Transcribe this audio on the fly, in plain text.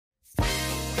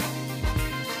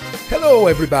Hello,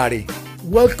 everybody.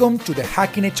 Welcome to the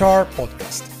Hacking HR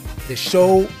podcast, the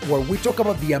show where we talk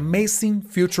about the amazing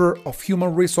future of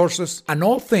human resources and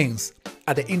all things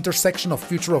at the intersection of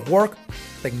future of work,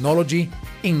 technology,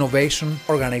 innovation,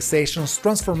 organizations,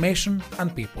 transformation,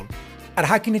 and people. At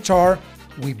Hacking HR,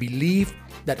 we believe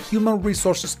that human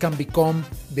resources can become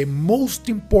the most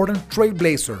important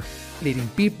trailblazer, leading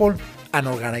people and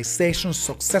organizations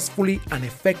successfully and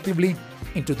effectively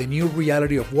into the new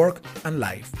reality of work and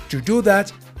life. To do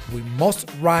that, we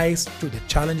must rise to the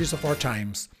challenges of our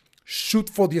times, shoot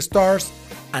for the stars,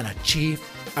 and achieve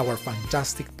our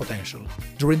fantastic potential.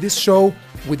 During this show,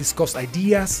 we discuss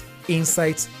ideas,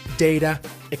 insights, data,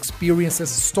 experiences,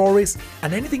 stories,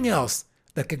 and anything else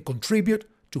that can contribute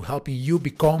to helping you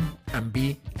become and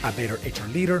be a better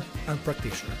HR leader and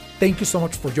practitioner. Thank you so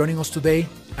much for joining us today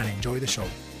and enjoy the show.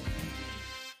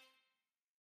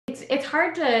 It's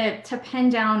hard to pin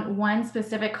down one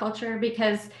specific culture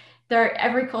because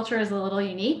every culture is a little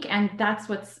unique, and that's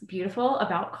what's beautiful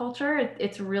about culture.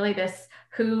 It's really this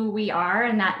who we are,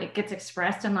 and that it gets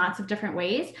expressed in lots of different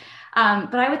ways.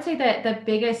 But I would say that the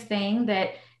biggest thing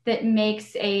that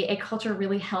makes a culture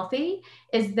really healthy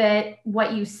is that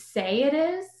what you say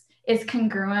it is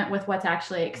congruent with what's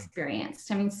actually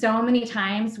experienced. I mean, so many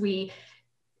times we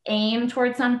aim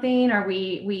towards something, or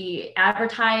we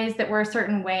advertise that we're a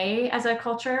certain way as a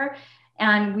culture,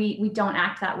 and we don't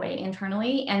act that way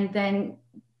internally. And then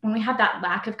when we have that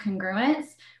lack of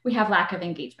congruence, we have lack of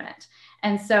engagement.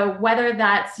 And so whether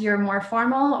that's you're more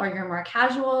formal or you're more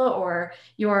casual, or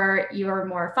you're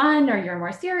more fun or you're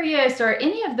more serious, or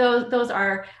any of those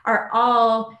are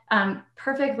all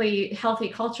perfectly healthy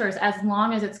cultures, as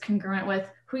long as it's congruent with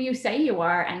who you say you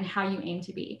are and how you aim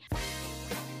to be.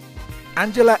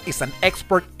 Angela is an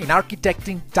expert in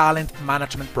architecting talent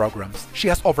management programs. She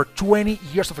has over 20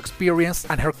 years of experience,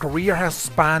 and her career has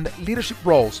spanned leadership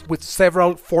roles with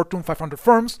several Fortune 500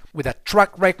 firms, with a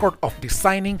track record of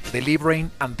designing,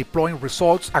 delivering, and deploying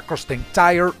results across the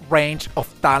entire range of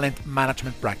talent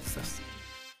management practices.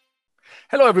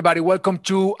 Hello, everybody. Welcome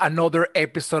to another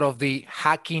episode of the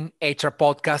Hacking HR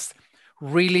podcast.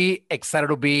 Really excited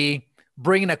to be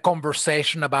bringing a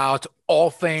conversation about all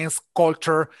things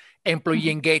culture, employee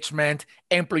engagement,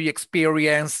 employee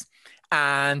experience.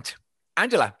 And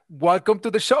Angela, welcome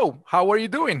to the show. How are you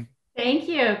doing? Thank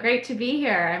you. Great to be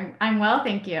here. I'm well,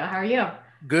 thank you. How are you?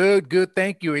 Good.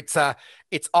 Thank you. It's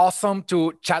awesome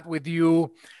to chat with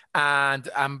you. And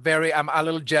I'm a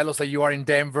little jealous that you are in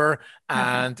Denver,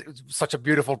 and it's such a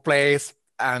beautiful place.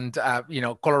 And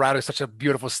Colorado is such a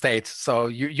beautiful state. So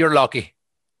you're lucky.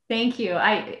 Thank you.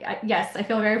 Yes, I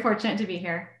feel very fortunate to be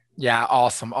here. Yeah,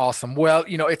 awesome. Well,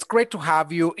 it's great to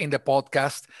have you in the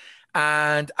podcast.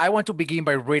 And I want to begin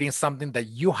by reading something that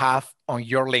you have on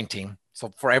your LinkedIn.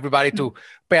 So for everybody to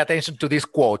pay attention to this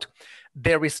quote: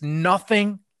 "There is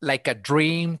nothing like a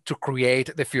dream to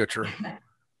create the future."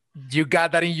 You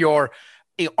got that on your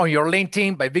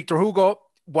LinkedIn by Victor Hugo,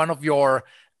 one of your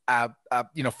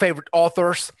favorite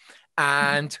authors.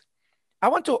 And I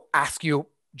want to ask you,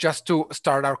 just to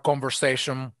start our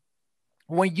conversation,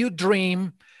 when you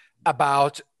dream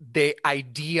about the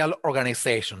ideal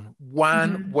organization,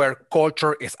 one where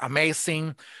culture is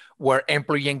amazing, where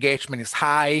employee engagement is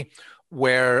high,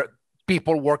 where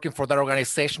people working for that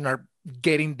organization are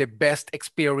getting the best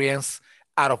experience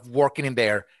out of working in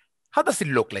there, how does it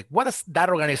look like? What does that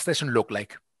organization look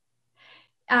like?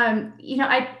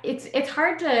 It's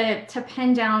hard to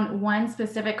pin down one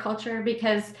specific culture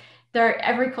because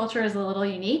every culture is a little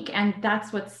unique, and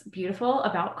that's what's beautiful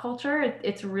about culture.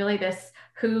 It's really this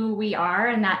who we are,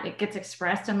 and that it gets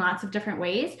expressed in lots of different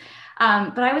ways.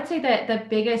 But I would say that the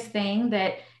biggest thing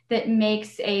that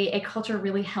makes a culture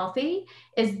really healthy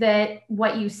is that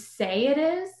what you say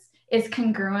it is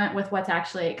congruent with what's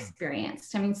actually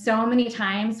experienced. I mean, so many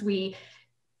times we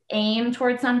aim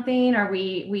towards something, or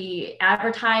we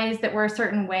advertise that we're a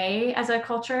certain way as a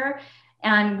culture,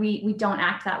 and we don't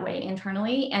act that way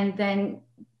internally. And then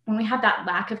when we have that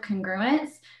lack of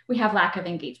congruence, we have lack of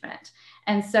engagement.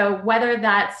 And so whether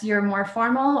that's you're more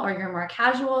formal or you're more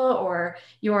casual, or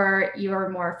you're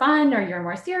more fun or you're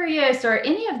more serious, or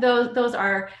any of those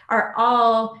are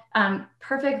all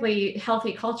perfectly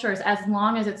healthy cultures, as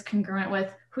long as it's congruent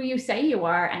with who you say you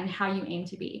are and how you aim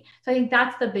to be. So I think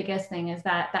that's the biggest thing, is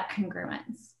that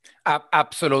congruence.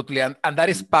 Absolutely. And that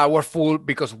is powerful,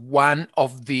 because one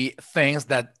of the things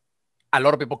that a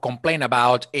lot of people complain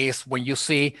about is when you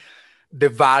see the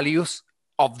values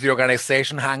of the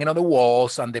organization hanging on the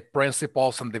walls, and the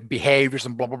principles and the behaviors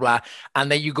and blah, blah, blah.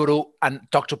 And then you go to and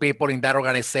talk to people in that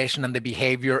organization, and the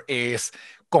behavior is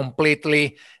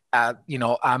completely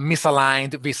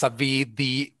misaligned vis-a-vis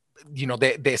the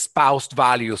the espoused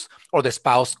values or the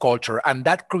espoused culture. And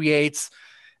that creates,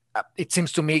 it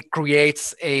seems to me,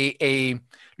 creates a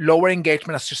lower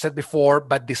engagement, as you said before,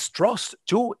 but distrust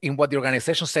too in what the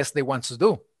organization says they want to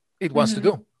do. It wants to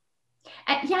do.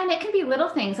 Yeah, and it can be little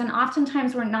things, and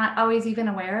oftentimes we're not always even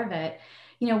aware of it.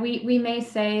 We may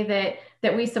say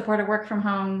that we support a work from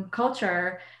home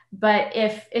culture, but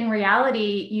if in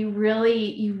reality you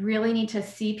really need to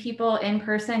see people in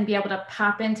person, be able to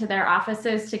pop into their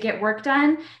offices to get work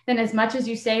done, then as much as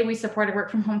you say we support a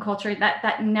work from home culture,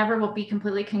 that never will be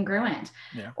completely congruent.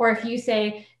 Yeah. Or if you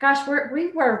say, gosh,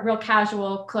 we wear real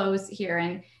casual clothes here,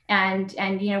 and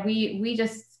we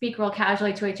just speak real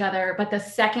casually to each other, but the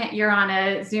second you're on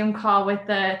a Zoom call with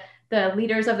the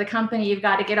leaders of the company, you've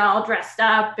got to get all dressed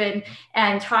up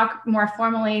and talk more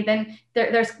formally, then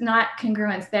there's not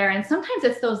congruence there. And sometimes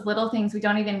it's those little things we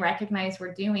don't even recognize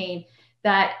we're doing,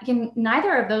 that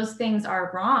neither of those things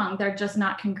are wrong. They're just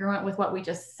not congruent with what we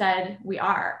just said we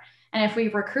are. And if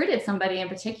we've recruited somebody in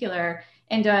particular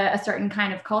into a certain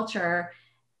kind of culture,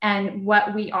 and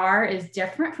what we are is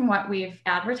different from what we've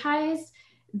advertised,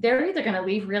 they're either going to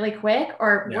leave really quick,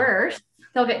 or worse,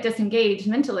 they'll get disengaged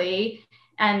mentally,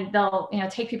 and they'll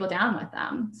take people down with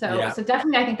them. So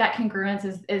definitely I think that congruence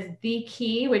is the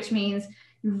key, which means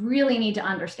you really need to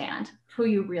understand who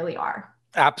you really are.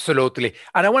 Absolutely.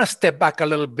 And I want to step back a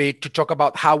little bit to talk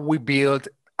about how we build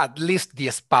at least the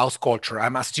espouse culture.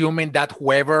 I'm assuming that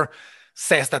whoever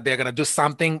says that they're going to do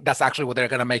something, that's actually what they're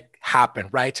going to make happen,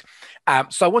 right?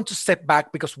 So I want to step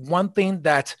back, because one thing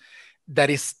that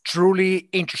is truly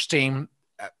interesting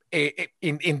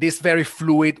in this very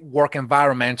fluid work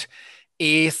environment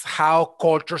is how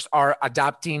cultures are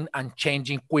adapting and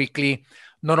changing quickly,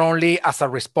 not only as a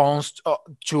response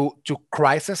to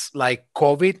crisis like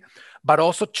COVID, but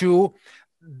also to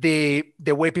the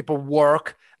way people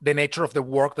work, the nature of the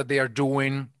work that they are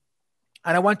doing.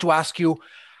 And I want to ask you,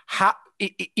 how,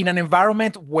 in an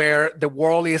environment where the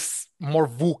world is more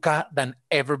VUCA than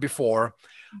ever before,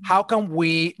 how can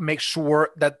we make sure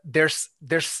that there's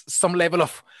some level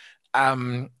of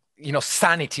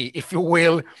sanity, if you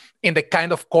will, in the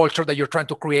kind of culture that you're trying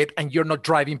to create, and you're not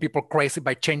driving people crazy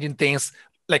by changing things?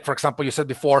 Like, for example, you said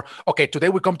before, okay, today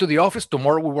we come to the office,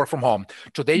 tomorrow we work from home.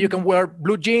 Today you can wear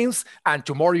blue jeans, and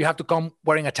tomorrow you have to come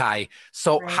wearing a tie.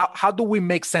 So how do we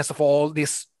make sense of all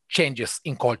these changes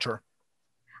in culture?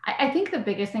 I think the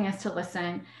biggest thing is to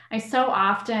listen. So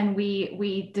often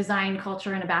we design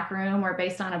culture in a back room or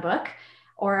based on a book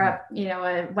or a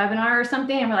webinar or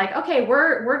something, and we're like, okay,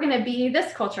 we're going to be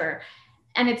this culture,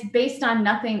 and it's based on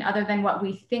nothing other than what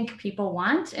we think people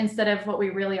want instead of what we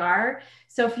really are.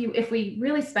 So if we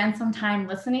really spend some time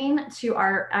listening to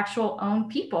our actual own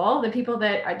people, the people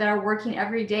that are working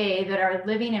every day, that are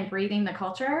living and breathing the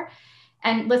culture,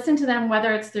 and listen to them,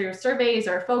 whether it's through surveys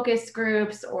or focus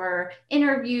groups or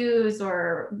interviews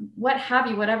or what have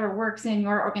you, whatever works in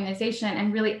your organization,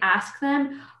 and really ask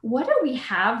them, what do we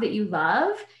have that you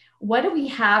love? What do we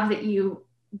have that you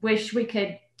wish we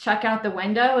could chuck out the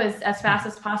window as fast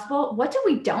as possible? What do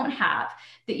we don't have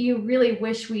that you really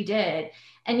wish we did?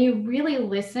 And you really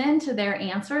listen to their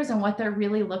answers and what they're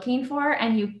really looking for,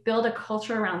 and you build a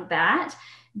culture around that.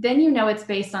 Then it's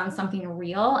based on something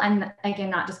real, and again,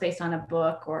 not just based on a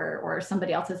book or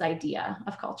somebody else's idea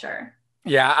of culture.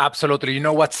 Yeah, absolutely.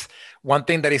 What's one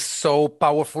thing that is so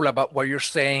powerful about what you're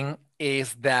saying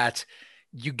is that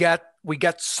we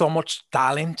get so much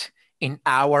talent in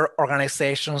our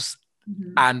organizations,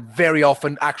 and very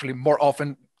often, actually more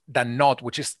often than not,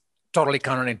 which is totally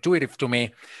counterintuitive to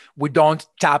me, we don't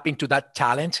tap into that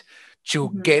talent to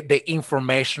get the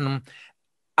information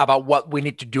about what we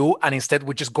need to do, and instead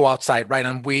we just go outside, right?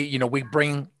 And we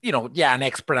bring an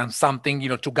expert on something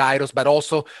to guide us, but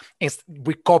also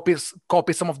we copy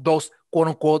some of those quote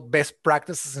unquote best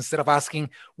practices instead of asking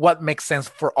what makes sense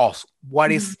for us.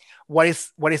 What is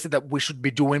it that we should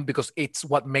be doing because it's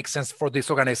what makes sense for this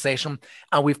organization,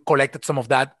 and we've collected some of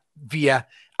that via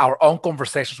our own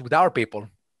conversations with our people.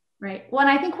 Right. Well, and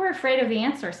I think we're afraid of the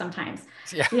answer sometimes.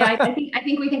 Yeah. I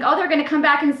think we think, oh, they're going to come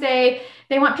back and say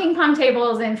they want ping pong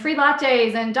tables and free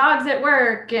lattes and dogs at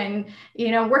work and,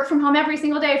 work from home every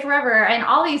single day forever. And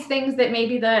all these things that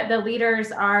maybe the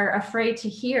leaders are afraid to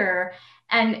hear.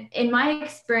 And in my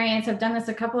experience, I've done this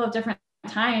a couple of different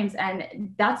times,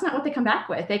 and that's not what they come back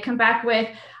with. They come back with,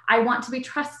 I want to be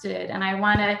trusted, and I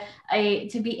want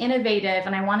to be innovative,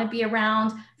 and I want to be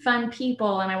around fun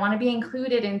people, and I want to be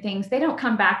included in things. They don't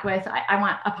come back with, I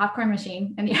want a popcorn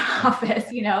machine in the office,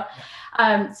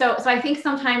 So I think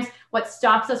sometimes what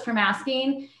stops us from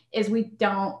asking is we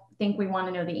don't think we want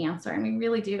to know the answer, and we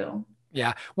really do.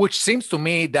 Yeah, which seems to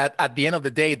me that at the end of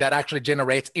the day, that actually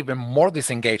generates even more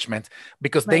disengagement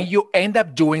because then Right. you end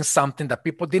up doing something that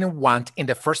people didn't want in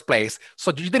the first place.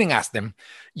 So you didn't ask them.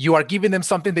 You are giving them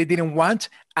something they didn't want,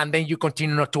 and then you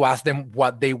continue not to ask them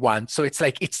what they want. So it's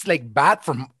like bad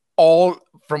from all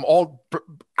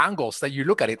angles that you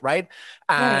look at it, right?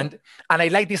 Right. And I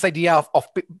like this idea of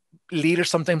leaders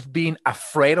sometimes being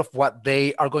afraid of what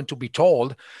they are going to be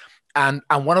told, and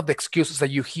one of the excuses that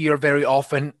you hear very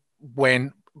often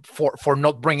when for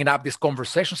not bringing up these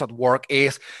conversations at work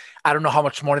is, I don't know how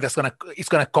much money it's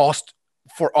gonna cost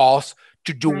for us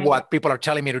to do Right. what people are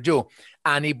telling me to do.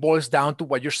 And it boils down to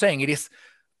what you're saying. It is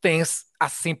things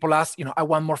as simple as, I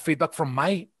want more feedback from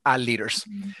my leaders.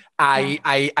 Mhm.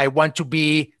 Yeah. I want to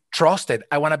be trusted.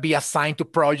 I want to be assigned to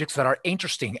projects that are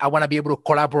interesting. I want to be able to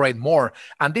collaborate more.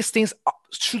 And these things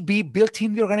should be built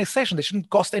in the organization. They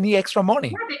shouldn't cost any extra Yeah,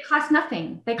 money. they cost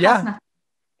nothing. They cost Yeah. nothing.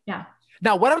 Yeah.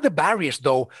 Now, what are the barriers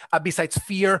though, besides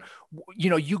fear?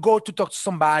 You go to talk to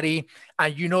somebody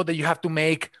and you know that you have to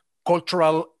make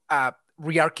cultural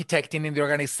re-architecting in the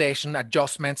organization,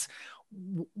 adjustments.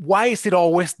 Why is it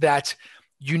always that,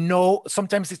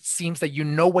 sometimes it seems that you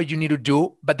know what you need to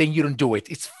do, but then you don't do it?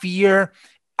 It's fear.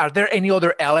 Are there any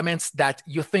other elements that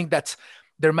you think that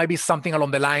there might be something along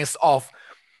the lines of,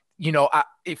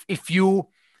 if you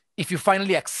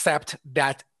finally accept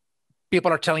that people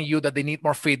are telling you that they need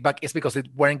more feedback, it's because they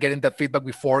weren't getting that feedback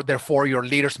before. Therefore, your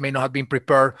leaders may not have been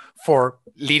prepared for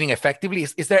leading effectively.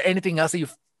 Is there anything else that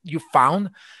you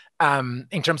found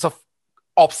in terms of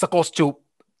obstacles to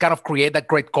kind of create that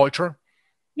great culture?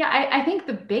 Yeah, I think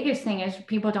the biggest thing is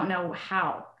people don't know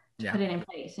how to Yeah. put it in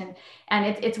place. And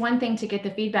it's one thing to get the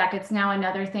feedback. It's now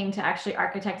another thing to actually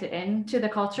architect it into the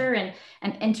culture and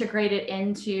integrate it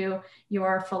into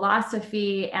your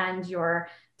philosophy and your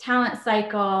talent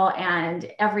cycle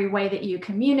and every way that you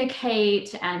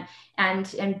communicate and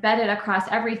embed it across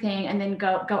everything and then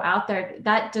go out there.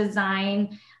 That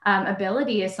design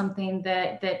ability is something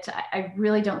that I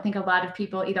really don't think a lot of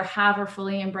people either have or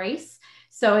fully embrace.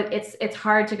 So it's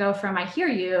hard to go from I hear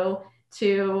you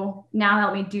to now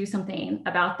help me do something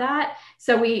about that.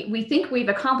 So we think we've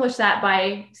accomplished that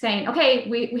by saying, okay,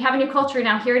 we have a new culture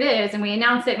now, here it is, and we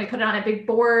announce it and we put it on a big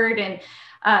board and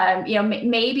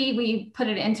maybe we put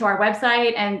it into our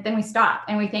website and then we stop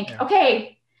and we think,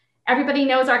 okay, everybody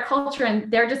knows our culture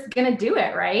and they're just going to do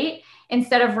it, right?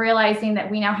 Instead of realizing that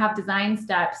we now have design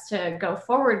steps to go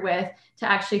forward with to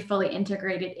actually fully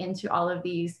integrate it into all of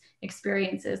these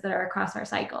experiences that are across our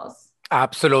cycles.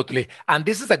 Absolutely. And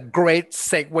this is a great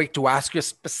segue to ask you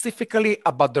specifically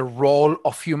about the role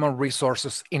of human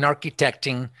resources in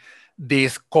architecting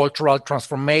this cultural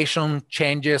transformation,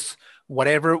 changes,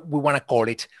 whatever we want to call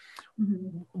it.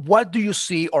 Mm-hmm. What do you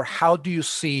see, or how do you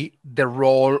see the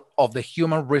role of the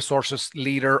human resources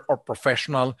leader or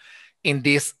professional in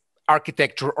this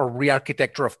architecture or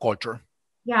re-architecture of culture?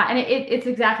 Yeah, and it's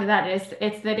exactly that.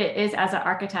 It's that it is as an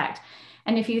architect.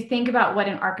 And if you think about what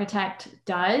an architect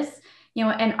does,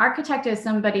 an architect is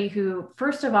somebody who,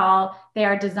 first of all, they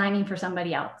are designing for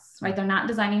somebody else, right? They're not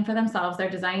designing for themselves. They're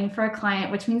designing for a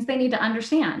client, which means they need to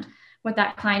understand what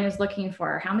that client is looking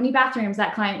for, how many bathrooms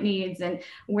that client needs, and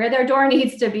where their door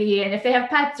needs to be, and if they have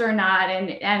pets or not,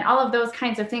 and all of those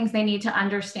kinds of things. They need to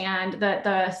understand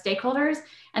the stakeholders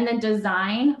and then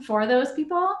design for those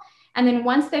people. And then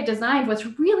once they've designed, what's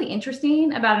really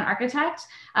interesting about an architect,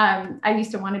 I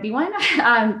used to want to be one,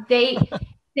 they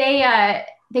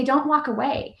don't walk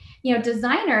away.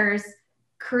 Designers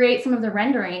create some of the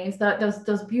renderings,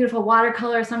 those beautiful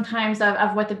watercolors sometimes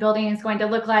of what the building is going to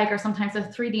look like, or sometimes a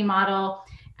 3D model.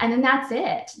 And then that's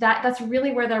it. That's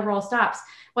really where their role stops.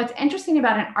 What's interesting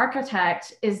about an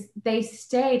architect is they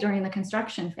stay during the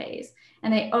construction phase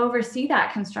and they oversee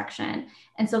that construction.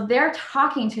 And so they're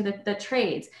talking to the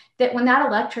trades, that when that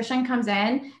electrician comes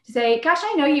in to say, gosh,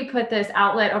 I know you put this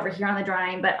outlet over here on the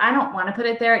drawing, but I don't want to put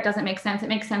it there. It doesn't make sense. It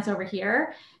makes sense over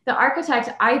here. The architect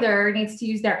either needs to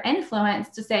use their influence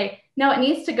to say, no, it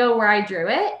needs to go where I drew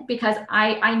it because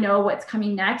I know what's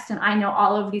coming next. And I know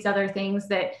all of these other things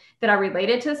that are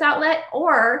related to this outlet,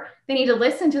 or they need to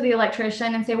listen to the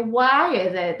electrician and say, why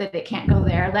is it that it can't go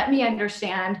there? Let me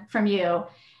understand from you.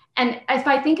 And if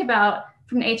I think about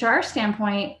from an HR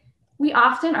standpoint, we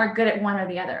often are good at one or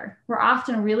the other. We're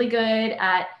often really good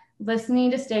at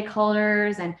listening to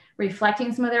stakeholders and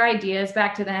reflecting some of their ideas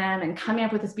back to them and coming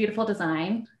up with this beautiful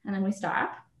design, and then we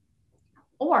stop.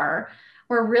 Or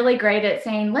we're really great at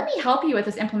saying, let me help you with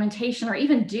this implementation, or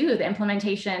even do the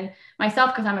implementation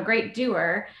myself because I'm a great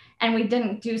doer. And we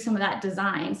didn't do some of that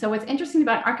design. So what's interesting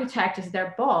about architect is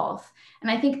they're both. And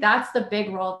I think that's the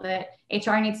big role that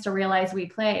HR needs to realize we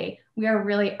play. We are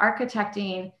really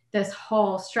architecting this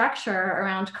whole structure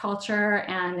around culture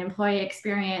and employee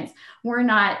experience, we're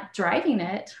not driving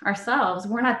it ourselves.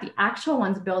 We're not the actual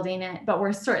ones building it, but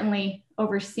we're certainly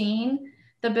overseeing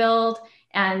the build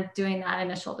and doing that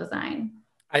initial design.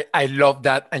 I love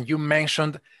that. And you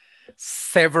mentioned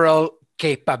several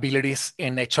capabilities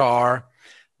in HR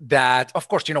that, of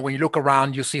course, when you look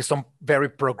around, you see some very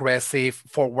progressive,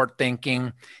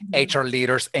 forward-thinking HR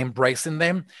leaders embracing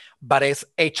them. But as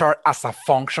HR as a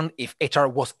function, if HR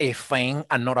was a thing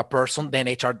and not a person, then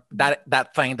HR,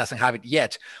 that thing doesn't have it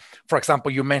yet. For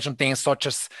example, you mentioned things such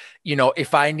as,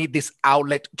 if I need this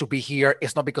outlet to be here,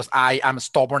 it's not because I am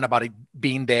stubborn about it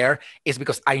being there. It's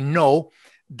because I know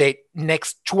the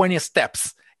next 20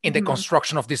 steps in the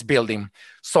construction of this building.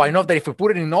 So I know that if we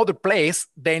put it in another place,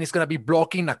 then it's going to be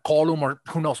blocking a column or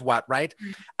who knows what, right?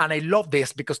 And I love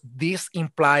this because this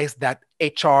implies that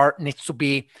HR needs to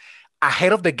be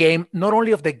ahead of the game, not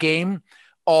only of the game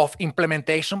of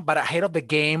implementation, but ahead of the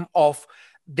game of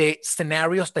the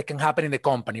scenarios that can happen in the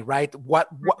company, right? What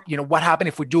happened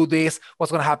if we do this?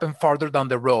 What's going to happen further down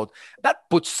the road? That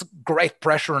puts great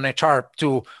pressure on HR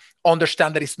to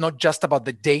understand that it's not just about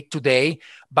the day-to-day,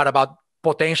 but about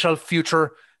potential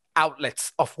future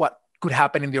outlets of what could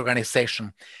happen in the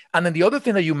organization. And then the other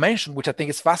thing that you mentioned, which I think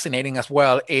is fascinating as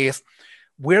well, is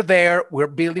we're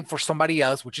building for somebody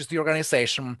else, which is the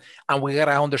organization, and we got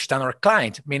to understand our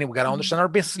client, meaning we got to understand our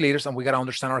business leaders and we got to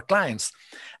understand our clients.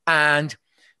 And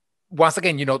once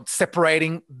again,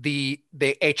 separating the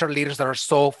HR leaders that are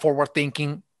so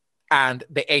forward-thinking and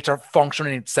the HR function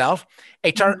in itself.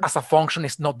 HR as a function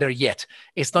is not there yet.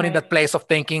 It's not in that place of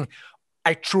thinking,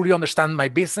 I truly understand my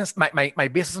business, my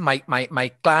business,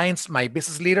 my clients, my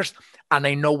business leaders, and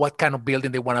I know what kind of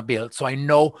building they want to build. So I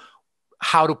know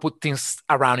how to put things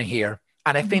around in here.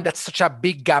 And I think that's such a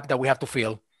big gap that we have to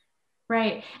fill.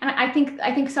 Right. And I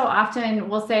think so often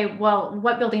we'll say, well,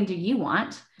 what building do you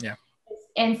want? Yeah.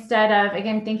 Instead of,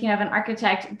 again, thinking of an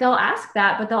architect, they'll ask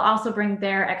that, but they'll also bring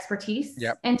their expertise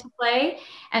into play.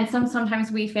 And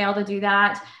sometimes we fail to do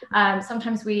that.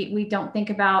 Sometimes we don't think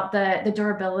about the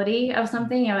durability of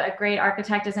something. A great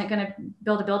architect isn't going to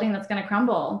build a building that's going to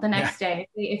crumble the next day.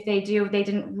 If they do, they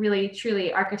didn't really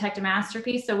truly architect a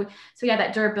masterpiece. So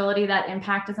that durability, that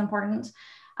impact is important.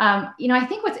 I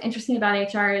think what's interesting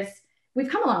about HR is we've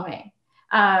come a long way.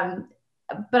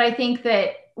 But I think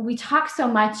that we talk so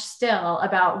much still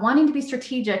about wanting to be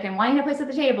strategic and wanting a place at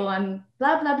the table and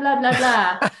blah, blah, blah, blah,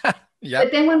 blah.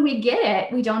 But then when we get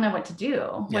it, we don't know what to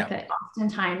do with it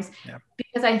oftentimes,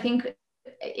 because I think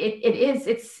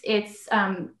it's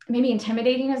maybe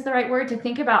intimidating is the right word, to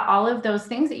think about all of those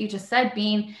things that you just said,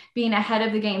 being ahead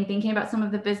of the game, thinking about some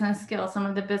of the business skills, some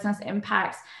of the business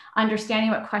impacts,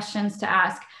 understanding what questions to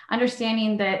ask,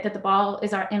 understanding that the ball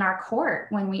is in our court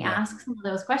when we ask some of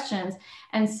those questions.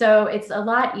 And so it's a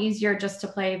lot easier just to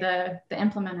play the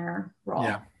implementer role.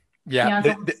 So we'll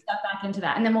step back into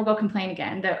that, and then we'll go complain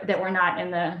again that we're not in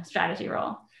the strategy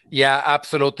role. Yeah,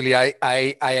 absolutely.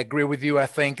 I agree with you. I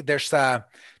think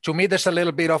to me, there's a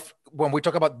little bit of, when we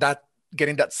talk about that,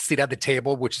 getting that seat at the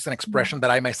table, which is an expression that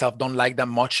I myself don't like that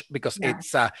much, because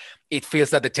it feels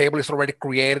that the table is already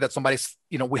created, that somebody's,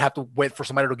 we have to wait for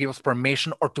somebody to give us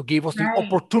permission or to give us the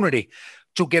opportunity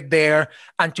to get there.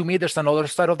 And to me, there's another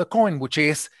side of the coin, which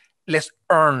is, let's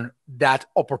earn that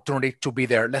opportunity to be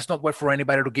there. Let's not wait for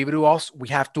anybody to give it to us. We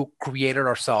have to create it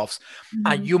ourselves.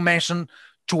 And you mentioned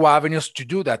two avenues to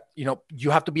do that. You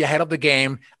have to be ahead of the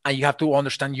game, and you have to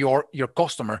understand your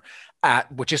customer,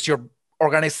 which is your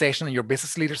organization and your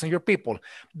business leaders and your people.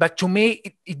 But to me,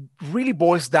 it really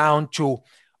boils down to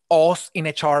us in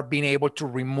HR being able to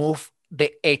remove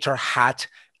the HR hat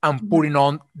and putting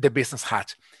on the business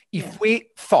hat. If we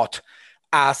thought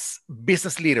as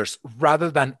business leaders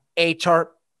rather than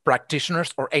HR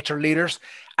practitioners or HR leaders,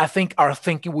 I think our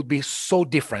thinking would be so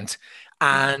different.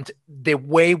 And the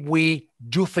way we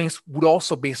do things would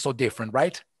also be so different,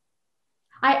 right?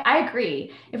 I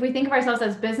agree. If we think of ourselves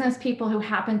as business people who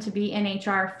happen to be in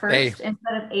HR first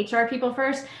instead of HR people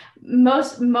first,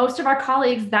 most of our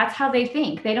colleagues, that's how they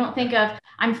think. They don't think of,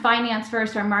 I'm finance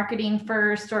first or marketing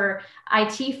first or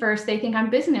IT first. They think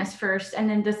I'm business first, and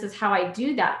then this is how I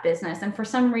do that business. And for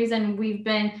some reason, we've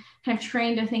been kind of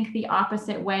trained to think the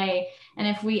opposite way. And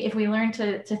if we learn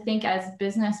to think as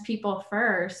business people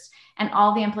first, and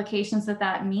all the implications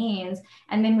that means,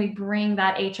 and then we bring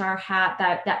that HR hat,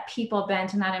 that people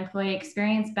bent and that employee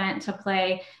experience bent to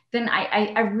play, then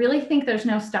I really think there's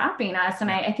no stopping us.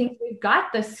 And I think we've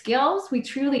got the skills, we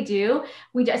truly do.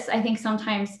 We just, I think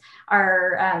sometimes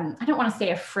are, I don't want to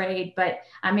say afraid, but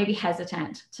maybe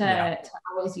hesitant to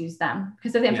always use them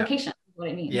because of the implications of what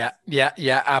it means.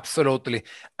 Yeah, absolutely.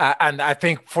 And I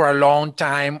think for a long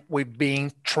time, we've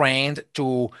been trained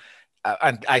to,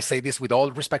 and I say this with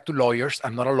all respect to lawyers.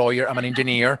 I'm not a lawyer, I'm an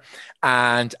engineer,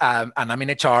 and I'm in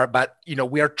HR, but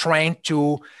we are trained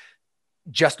to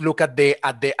just look at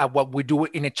what we do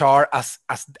in HR as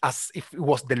if it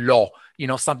was the law,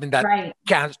 something that Right.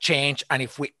 can't change. And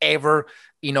if we ever,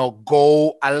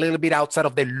 go a little bit outside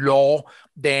of the law,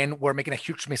 then we're making a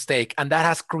huge mistake. And that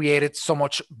has created so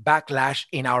much backlash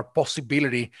in our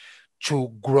possibility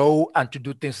to grow and to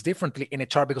do things differently in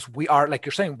HR, because we are, like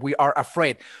you're saying, we are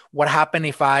afraid. What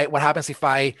happens if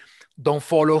I don't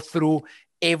follow through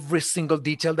every single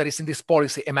detail that is in this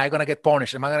policy? Am I going to get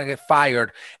punished? Am I going to get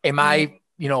fired? Am I,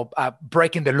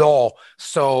 breaking the law?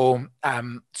 So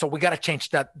we got to change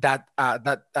that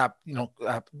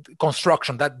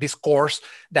construction, that discourse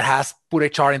that has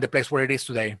put HR in the place where it is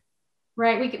today.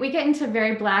 Right. We get into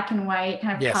very black and white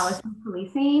kind of policy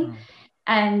policing.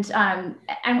 And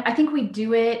I think we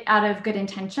do it out of good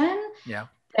intention. Yeah.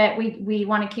 That we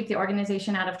want to keep the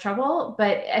organization out of trouble.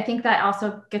 But I think that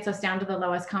also gets us down to the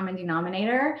lowest common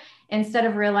denominator, instead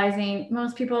of realizing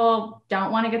most people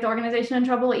don't want to get the organization in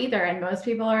trouble either. And most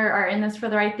people are in this for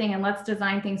the right thing, and let's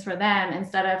design things for them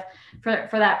instead of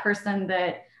for that person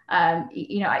that,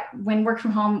 when work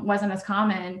from home wasn't as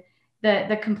common,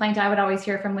 the complaint I would always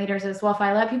hear from leaders is, well, if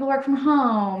I let people work from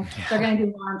home, they're going to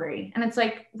do laundry. And it's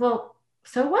like, well,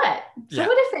 so what? So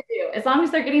what if they do? As long as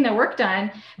they're getting their work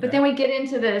done. But then we get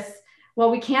into this,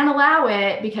 well, we can't allow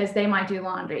it because they might do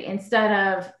laundry, instead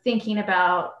of thinking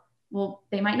about, well,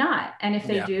 they might not. And if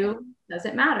they do, does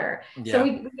it matter? So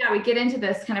we get into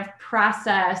this kind of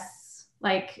process,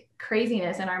 like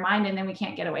craziness in our mind, and then we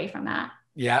can't get away from that.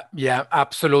 Yeah,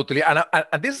 absolutely. And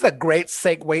this is a great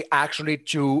segue actually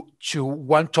to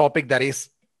one topic that is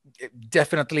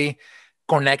definitely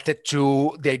connected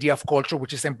to the idea of culture,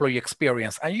 which is employee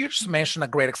experience. And you just mentioned a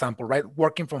great example, right?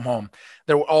 Working from home.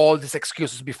 There were all these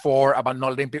excuses before about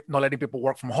not letting people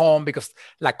work from home because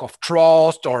lack of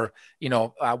trust or,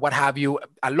 what have you.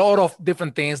 A lot of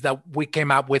different things that we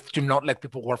came up with to not let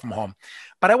people work from home.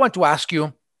 But I want to ask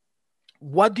you,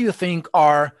 what do you think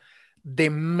are the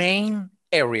main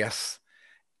areas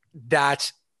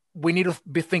that we need to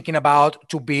be thinking about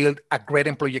to build a great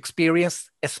employee experience,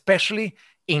 especially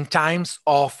in times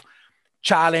of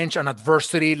challenge and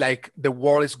adversity like the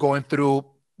world is going through,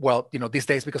 these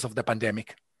days because of the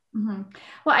pandemic? Mm-hmm.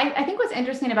 Well, I think what's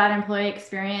interesting about employee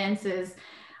experience is,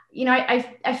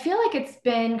 I feel like it's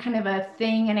been kind of a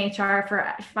thing in HR for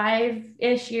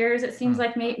 5-ish years. It seems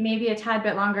like maybe a tad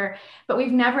bit longer, but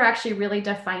we've never actually really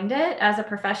defined it as a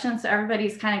profession. So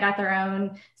everybody's kind of got their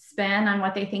own spin on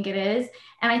what they think it is.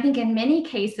 And I think in many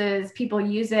cases, people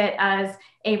use it as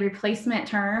a replacement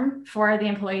term for the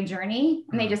employee journey.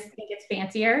 And they just think it's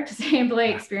fancier to say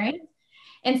employee experience,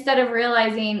 instead of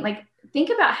realizing, like,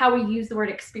 think about how we use the word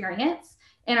experience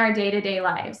in our day-to-day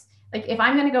lives. Like, if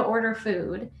I'm going to go order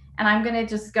food, and I'm going to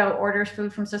just go order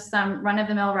food from just some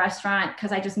run-of-the-mill restaurant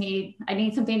because I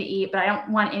need something to eat, but I don't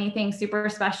want anything super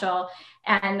special.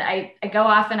 And I go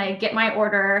off and I get my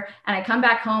order and I come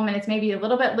back home and it's maybe a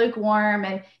little bit lukewarm,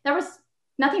 and there was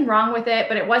nothing wrong with it,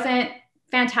 but it wasn't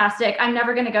fantastic. I'm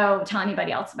never going to go tell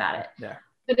anybody else about it. Yeah.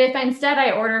 But if instead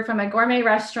I order from a gourmet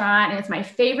restaurant and it's my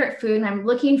favorite food and I'm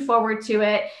looking forward to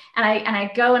it, and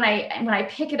I go and when I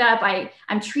pick it up,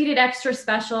 I'm treated extra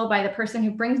special by the person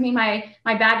who brings me my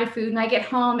bag of food, and I get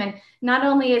home and not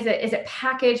only is it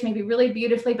packaged maybe really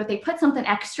beautifully, but they put something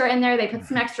extra in there. They put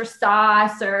some extra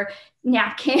sauce or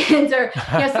napkins or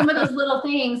some of those little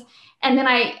things. And then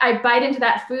I bite into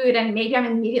that food and maybe I'm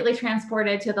immediately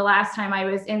transported to the last time I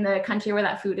was in the country where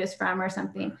that food is from or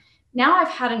something. Now I've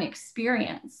had an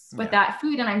experience with that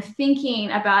food and I'm thinking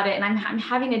about it and I'm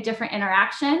having a different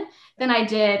interaction than I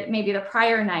did maybe the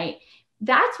prior night.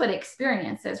 That's what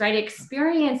experience is, right?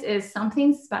 Experience is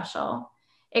something special.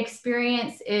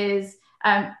 Experience is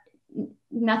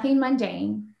nothing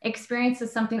mundane. Experience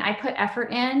is something I put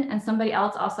effort in and somebody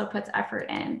else also puts effort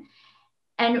in.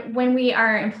 And when we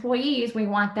are employees, we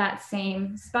want that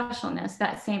same specialness,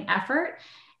 that same effort.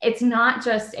 It's not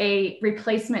just a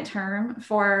replacement term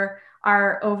for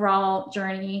our overall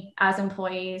journey as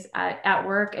employees at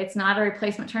work. It's not a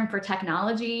replacement term for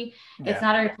technology. Yeah. It's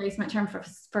not a replacement term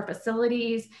for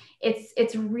facilities.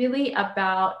 It's really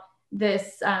about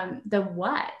this, the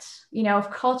what.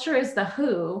 If culture is the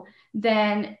who,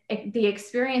 then the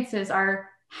experiences are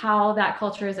how that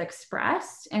culture is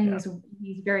expressed in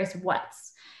these various whats.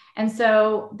 And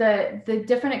so the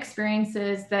different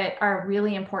experiences that are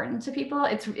really important to people,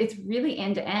 it's really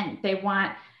end to end. They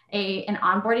want an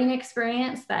onboarding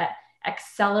experience that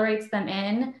accelerates them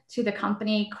in to the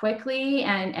company quickly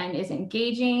and is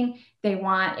engaging. They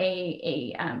want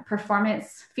a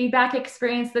performance feedback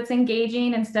experience that's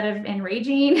engaging instead of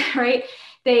enraging, right?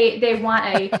 They want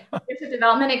a leadership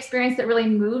development experience that really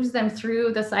moves them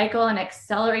through the cycle and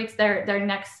accelerates their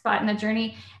next spot in the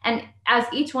journey. And as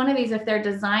each one of these, if they're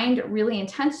designed really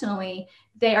intentionally,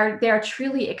 they are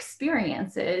truly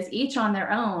experiences, each on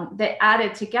their own, that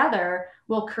added together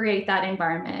will create that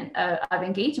environment of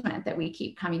engagement that we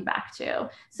keep coming back to.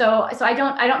 So I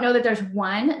don't know that there's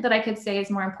one that I could say is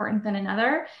more important than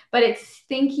another, but it's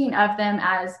thinking of them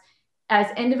as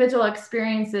individual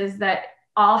experiences that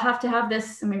all have to have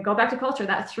this, go back to culture,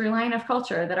 that through line of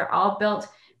culture, that are all built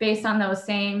based on those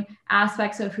same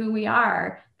aspects of who we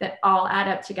are, that all add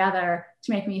up together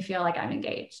to make me feel like I'm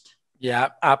engaged. Yeah,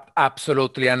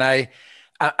 absolutely. And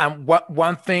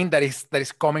one thing that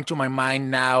is coming to my mind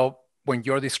now when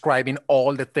you're describing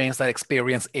all the things that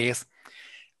experience is,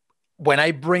 when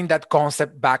I bring that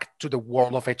concept back to the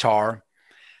world of HR,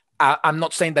 I'm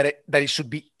not saying that it should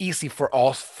be easy for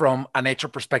us from an HR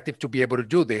perspective to be able to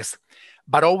do this,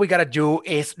 but all we got to do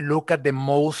is look at the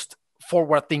most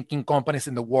forward-thinking companies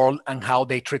in the world and how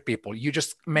they treat people. You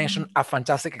just mentioned a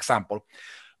fantastic example.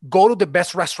 Go to the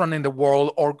best restaurant in the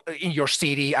world or in your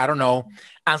city, I don't know,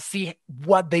 and see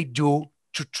what they do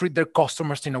to treat their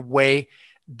customers in a way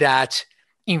that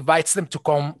invites them to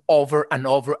come over and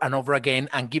over and over again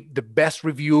and give the best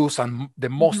reviews and the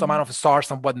most amount of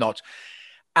stars and whatnot.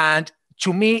 And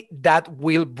to me, that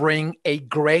will bring a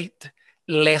great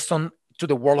lesson to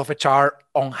the world of HR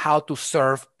on how to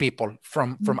serve people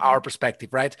from our perspective,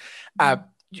 right?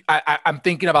 I'm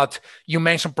thinking about, you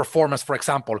mentioned performance, for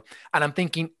example, and I'm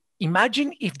thinking,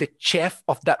 imagine if the chef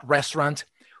of that restaurant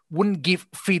wouldn't give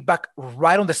feedback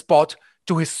right on the spot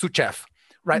to his sous chef,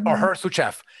 right? Or her sous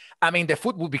chef. I mean, the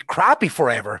food would be crappy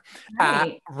forever,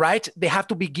 right? They have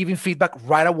to be giving feedback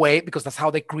right away because that's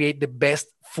how they create the best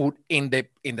food in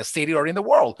the city or in the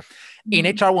world. In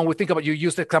HR, when we think about, you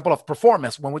use the example of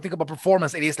performance. When we think about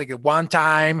performance, it is like a one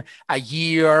time, a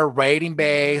year, rating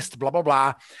based, blah, blah,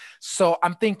 blah. So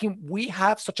I'm thinking we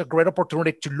have such a great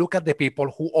opportunity to look at the people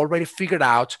who already figured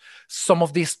out some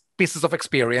of these pieces of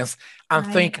experience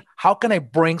and think, how can I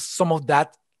bring some of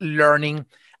that learning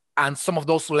and some of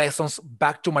those lessons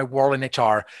back to my world in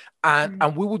HR,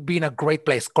 and we would be in a great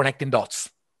place connecting dots.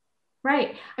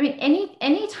 Right. I mean,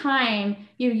 any time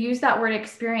you use that word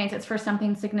experience, it's for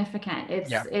something significant. It's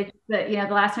the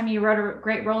last time you rode a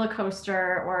great roller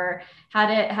coaster or had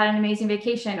an amazing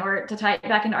vacation, or to tie it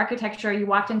back into architecture, you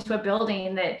walked into a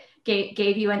building that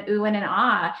gave you an ooh and an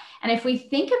ah. And if we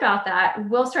think about that,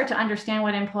 we'll start to understand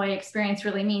what employee experience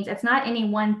really means. It's not any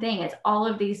one thing. It's all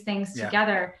of these things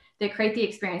together that create the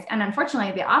experience. And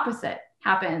unfortunately, the opposite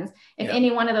happens. If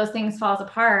any one of those things falls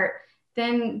apart,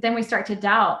 then we start to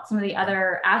doubt some of the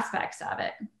other aspects of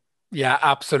it. Yeah,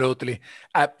 absolutely.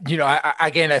 I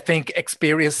think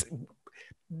experience,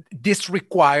 this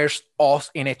requires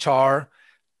us in HR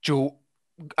to,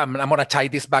 I'm going to tie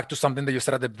this back to something that you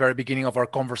said at the very beginning of our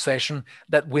conversation,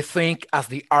 that we think as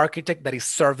the architect that is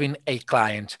serving a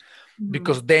client,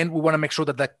 because then we want to make sure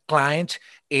that the client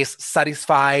is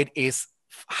satisfied, is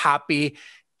happy,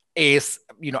 is,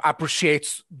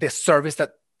 appreciates the service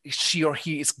that she or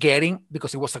he is getting,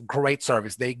 because it was a great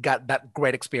service. They got that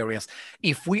great experience.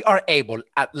 If we are able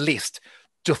at least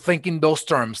to think in those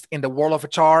terms in the world of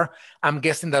HR, I'm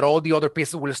guessing that all the other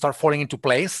pieces will start falling into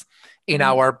place in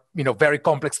our, very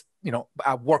complex,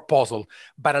 work puzzle.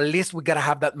 But at least we got to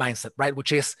have that mindset, right?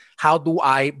 Which is, how do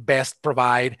I best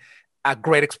provide a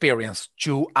great experience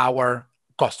to our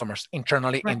customers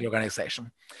internally in the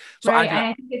organization? So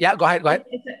Angela, go ahead.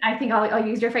 I think I'll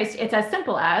use your phrase. It's as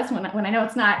simple as, when I know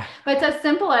it's not, but it's as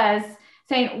simple as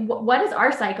saying, what is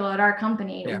our cycle at our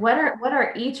company? Yeah. What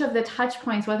are each of the touch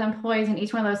points with employees in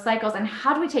each one of those cycles? And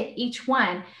how do we take each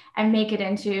one and make it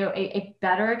into a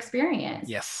better experience?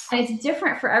 Yes. And it's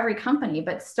different for every company,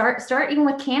 but start even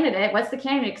with candidate. What's the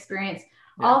candidate experience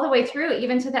all the way through,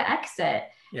 even to the exit?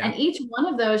 Yeah. And each one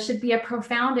of those should be a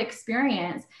profound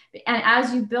experience. And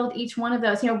as you build each one of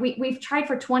those, we've tried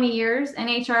for 20 years in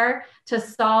HR to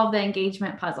solve the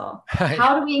engagement puzzle.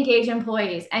 How do we engage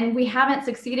employees? And we haven't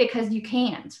succeeded because you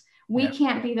can't. We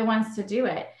can't be the ones to do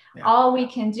it. Yeah. All we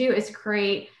can do is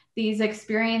create these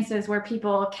experiences where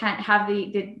people can't have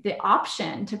the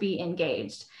option to be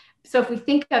engaged. So if we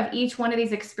think of each one of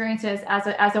these experiences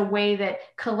as a way that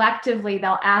collectively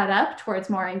they'll add up towards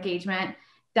more engagement,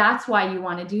 that's why you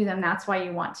want to do them. That's why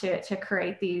you want to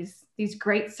create these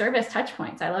great service touch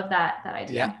points. I love that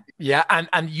idea. Yeah.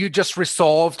 And you just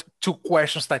resolved two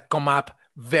questions that come up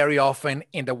very often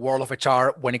in the world of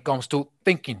HR when it comes to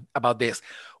thinking about this.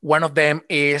 One of them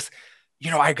is,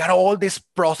 I got all these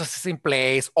processes in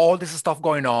place, all this stuff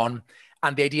going on.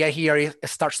 And the idea here is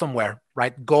start somewhere,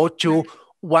 right? Go to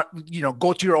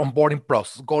go to your onboarding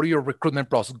process, go to your recruitment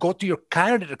process, go to your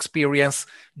candidate experience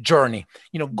journey,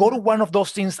 go to one of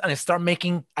those things and start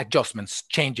making adjustments,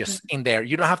 changes in there.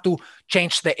 You don't have to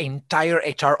change the entire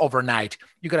HR overnight.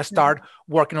 You got to start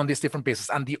working on these different pieces.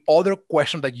 And the other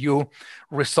question that you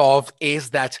resolved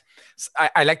is that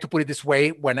I like to put it this way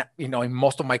when, in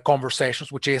most of my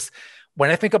conversations, which is when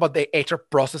I think about the HR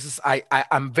processes,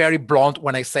 I'm very blunt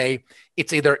when I say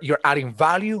it's either you're adding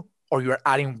value or you're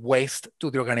adding waste to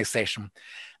the organization.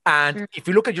 And if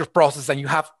you look at your process and you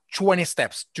have 20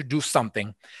 steps to do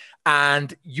something,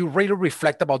 and you really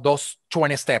reflect about those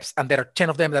 20 steps, and there are 10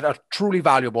 of them that are truly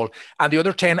valuable, and the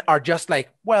other 10 are just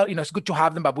like, well, it's good to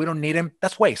have them, but we don't need them,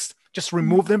 that's waste. Just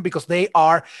remove them because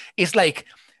it's like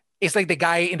the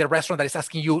guy in the restaurant that is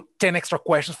asking you 10 extra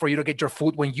questions for you to get your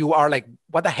food when you are like,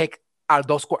 what the heck are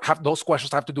those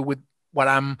questions have to do with what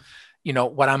I'm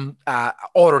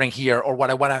ordering here, or what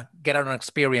I want to get out of an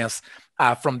experience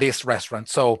from this restaurant.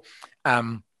 So I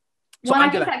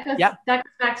think that goes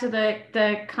back to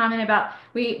the comment about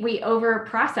we over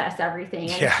process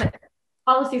everything and put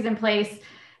policies in place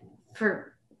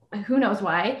for who knows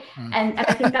why. And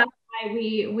I think that's why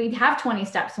we have 20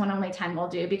 steps when only 10 will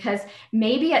do, because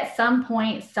maybe at some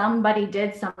point somebody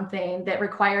did something that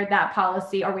required that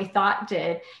policy, or we thought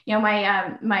did.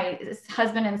 My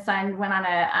husband and son went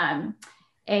on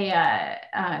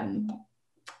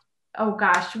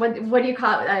what do you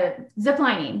call it? Zip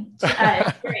lining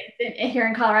here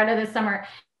in Colorado this summer.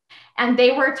 And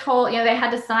they were told, they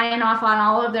had to sign off on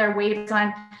all of their waivers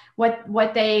on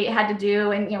what they had to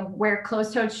do, and, wear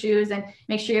closed-toed shoes and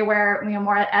make sure you wear,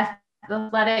 more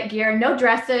athletic gear, no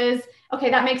dresses. Okay,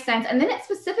 that makes sense. And then it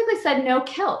specifically said no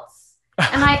kilts.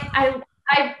 And I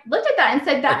looked at that and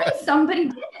said, that means somebody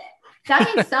did it.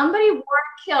 That means somebody wore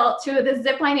a kilt to the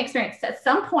zipline experience at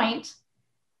some point,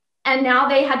 and now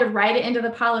they had to write it into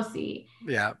the policy.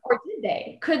 Yeah. Or did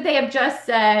they? Could they have just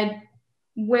said,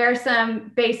 wear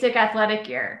some basic athletic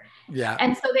gear? Yeah.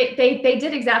 And so they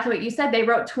did exactly what you said. They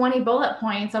wrote 20 bullet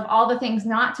points of all the things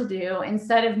not to do,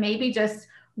 instead of maybe just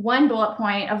one bullet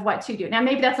point of what to do. Now,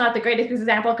 maybe that's not the greatest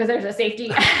example because there's a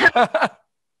safety.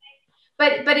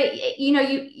 But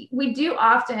we do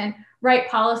often write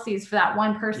policies for that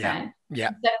one person. Yeah.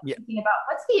 Instead of thinking about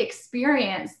what's the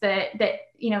experience that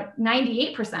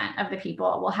 98% of the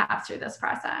people will have through this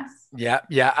process. Yeah,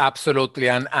 absolutely.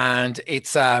 And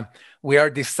it's we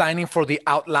are designing for the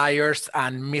outliers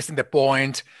and missing the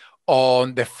point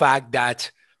on the fact that,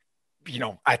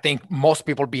 I think most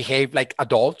people behave like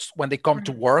adults when they come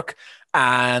to work,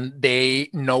 and they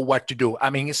know what to do.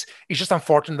 I mean, it's just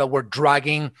unfortunate that we're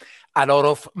dragging a lot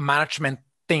of management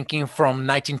thinking from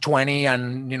 1920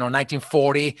 and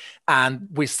 1940, and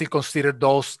we still consider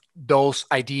those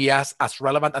ideas as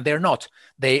relevant, and they're not.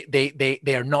 They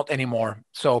are not anymore.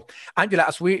 So,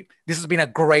 Angela, this has been a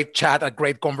great chat, a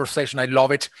great conversation. I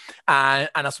love it. And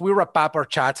as we wrap up our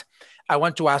chat, I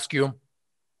want to ask you,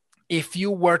 if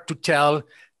you were to tell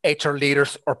HR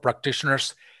leaders or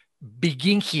practitioners,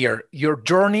 begin here, your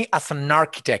journey as an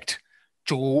architect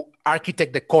to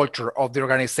architect the culture of the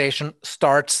organization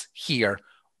starts here,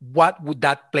 what would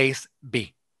that place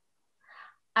be?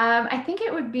 I think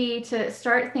it would be to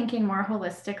start thinking more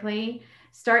holistically,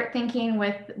 start thinking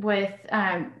with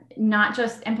not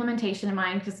just implementation in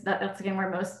mind, because that's again where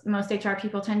most HR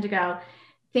people tend to go.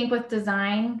 Think with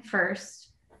design first,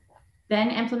 then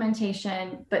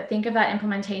implementation, but think of that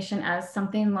implementation as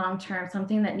something long-term,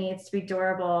 something that needs to be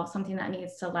durable, something that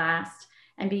needs to last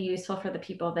and be useful for the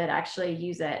people that actually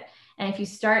use it. And if you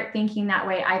start thinking that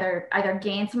way, either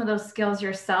gain some of those skills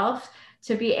yourself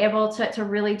to be able to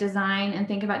really design and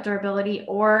think about durability,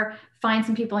 or find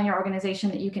some people in your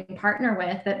organization that you can partner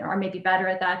with that are maybe better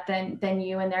at that than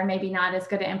you, and they're maybe not as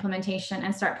good at implementation,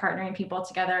 and start partnering people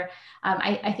together.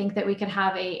 I think that we could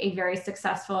have a very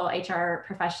successful HR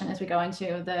profession as we go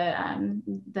into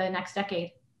the next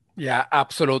decade. Yeah,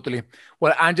 absolutely.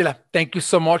 Well, Angela, thank you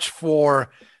so much for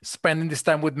spending this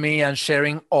time with me and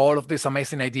sharing all of these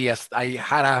amazing ideas. I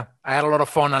had a lot of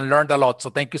fun and learned a lot. So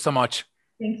thank you so much.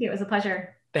 Thank you. It was a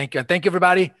pleasure. Thank you. And thank you,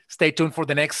 everybody. Stay tuned for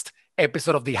the next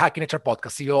episode of the Hacking HR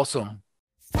podcast. See you all soon.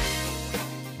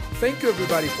 Thank you,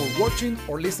 everybody, for watching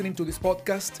or listening to this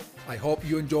podcast. I hope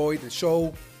you enjoyed the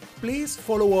show. Please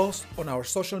follow us on our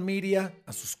social media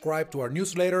and subscribe to our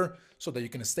newsletter so that you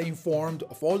can stay informed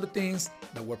of all the things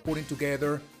that we're putting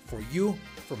together for you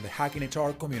from the Hacking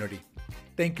HR community.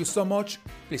 Thank you so much.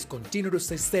 Please continue to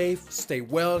stay safe, stay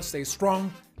well, stay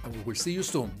strong, and we will see you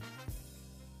soon.